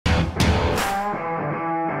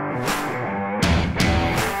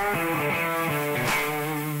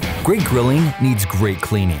Great grilling needs great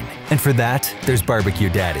cleaning, and for that, there's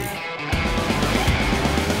BBQ Daddy.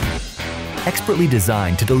 Expertly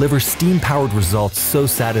designed to deliver steam-powered results so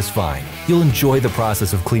satisfying, you'll enjoy the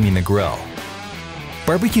process of cleaning the grill.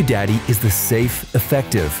 BBQ Daddy is the safe,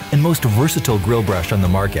 effective, and most versatile grill brush on the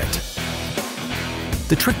market.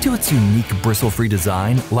 The trick to its unique bristle-free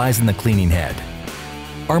design lies in the cleaning head.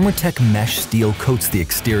 ArmorTec mesh steel coats the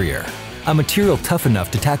exterior, a material tough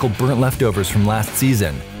enough to tackle burnt leftovers from last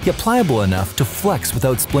season, yet pliable enough to flex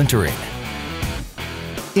without splintering.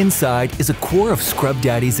 Inside is a core of Scrub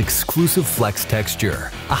Daddy's exclusive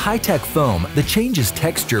FlexTexture, a high-tech foam that changes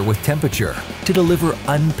texture with temperature to deliver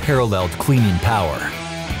unparalleled cleaning power.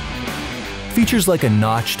 Features like a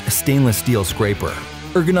notched stainless steel scraper,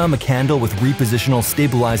 ergonomic handle with repositional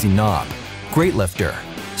stabilizing knob, grate lifter,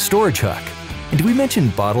 storage hook, and did we mention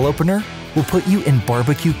bottle opener? Will put you in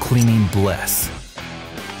barbecue cleaning bliss.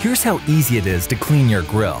 Here's how easy it is to clean your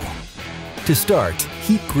grill. To start,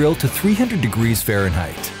 heat grill to 300 degrees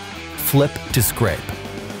Fahrenheit. Flip to scrape.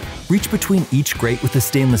 Reach between each grate with the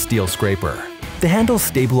stainless steel scraper. The handle's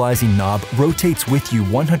stabilizing knob rotates with you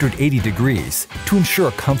 180 degrees to ensure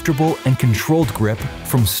a comfortable and controlled grip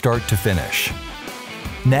from start to finish.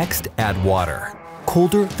 Next, add water.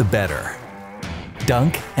 Colder the better.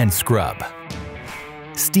 Dunk and scrub.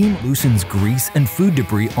 Steam loosens grease and food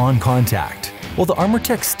debris on contact, while the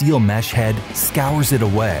ArmorTec Steel mesh head scours it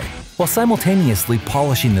away, while simultaneously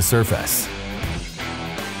polishing the surface.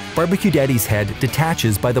 BBQ Daddy's head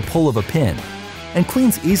detaches by the pull of a pin and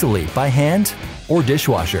cleans easily by hand or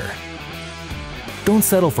dishwasher. Don't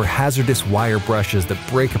settle for hazardous wire brushes that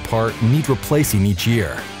break apart and need replacing each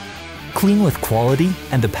year. Clean with quality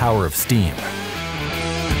and the power of steam.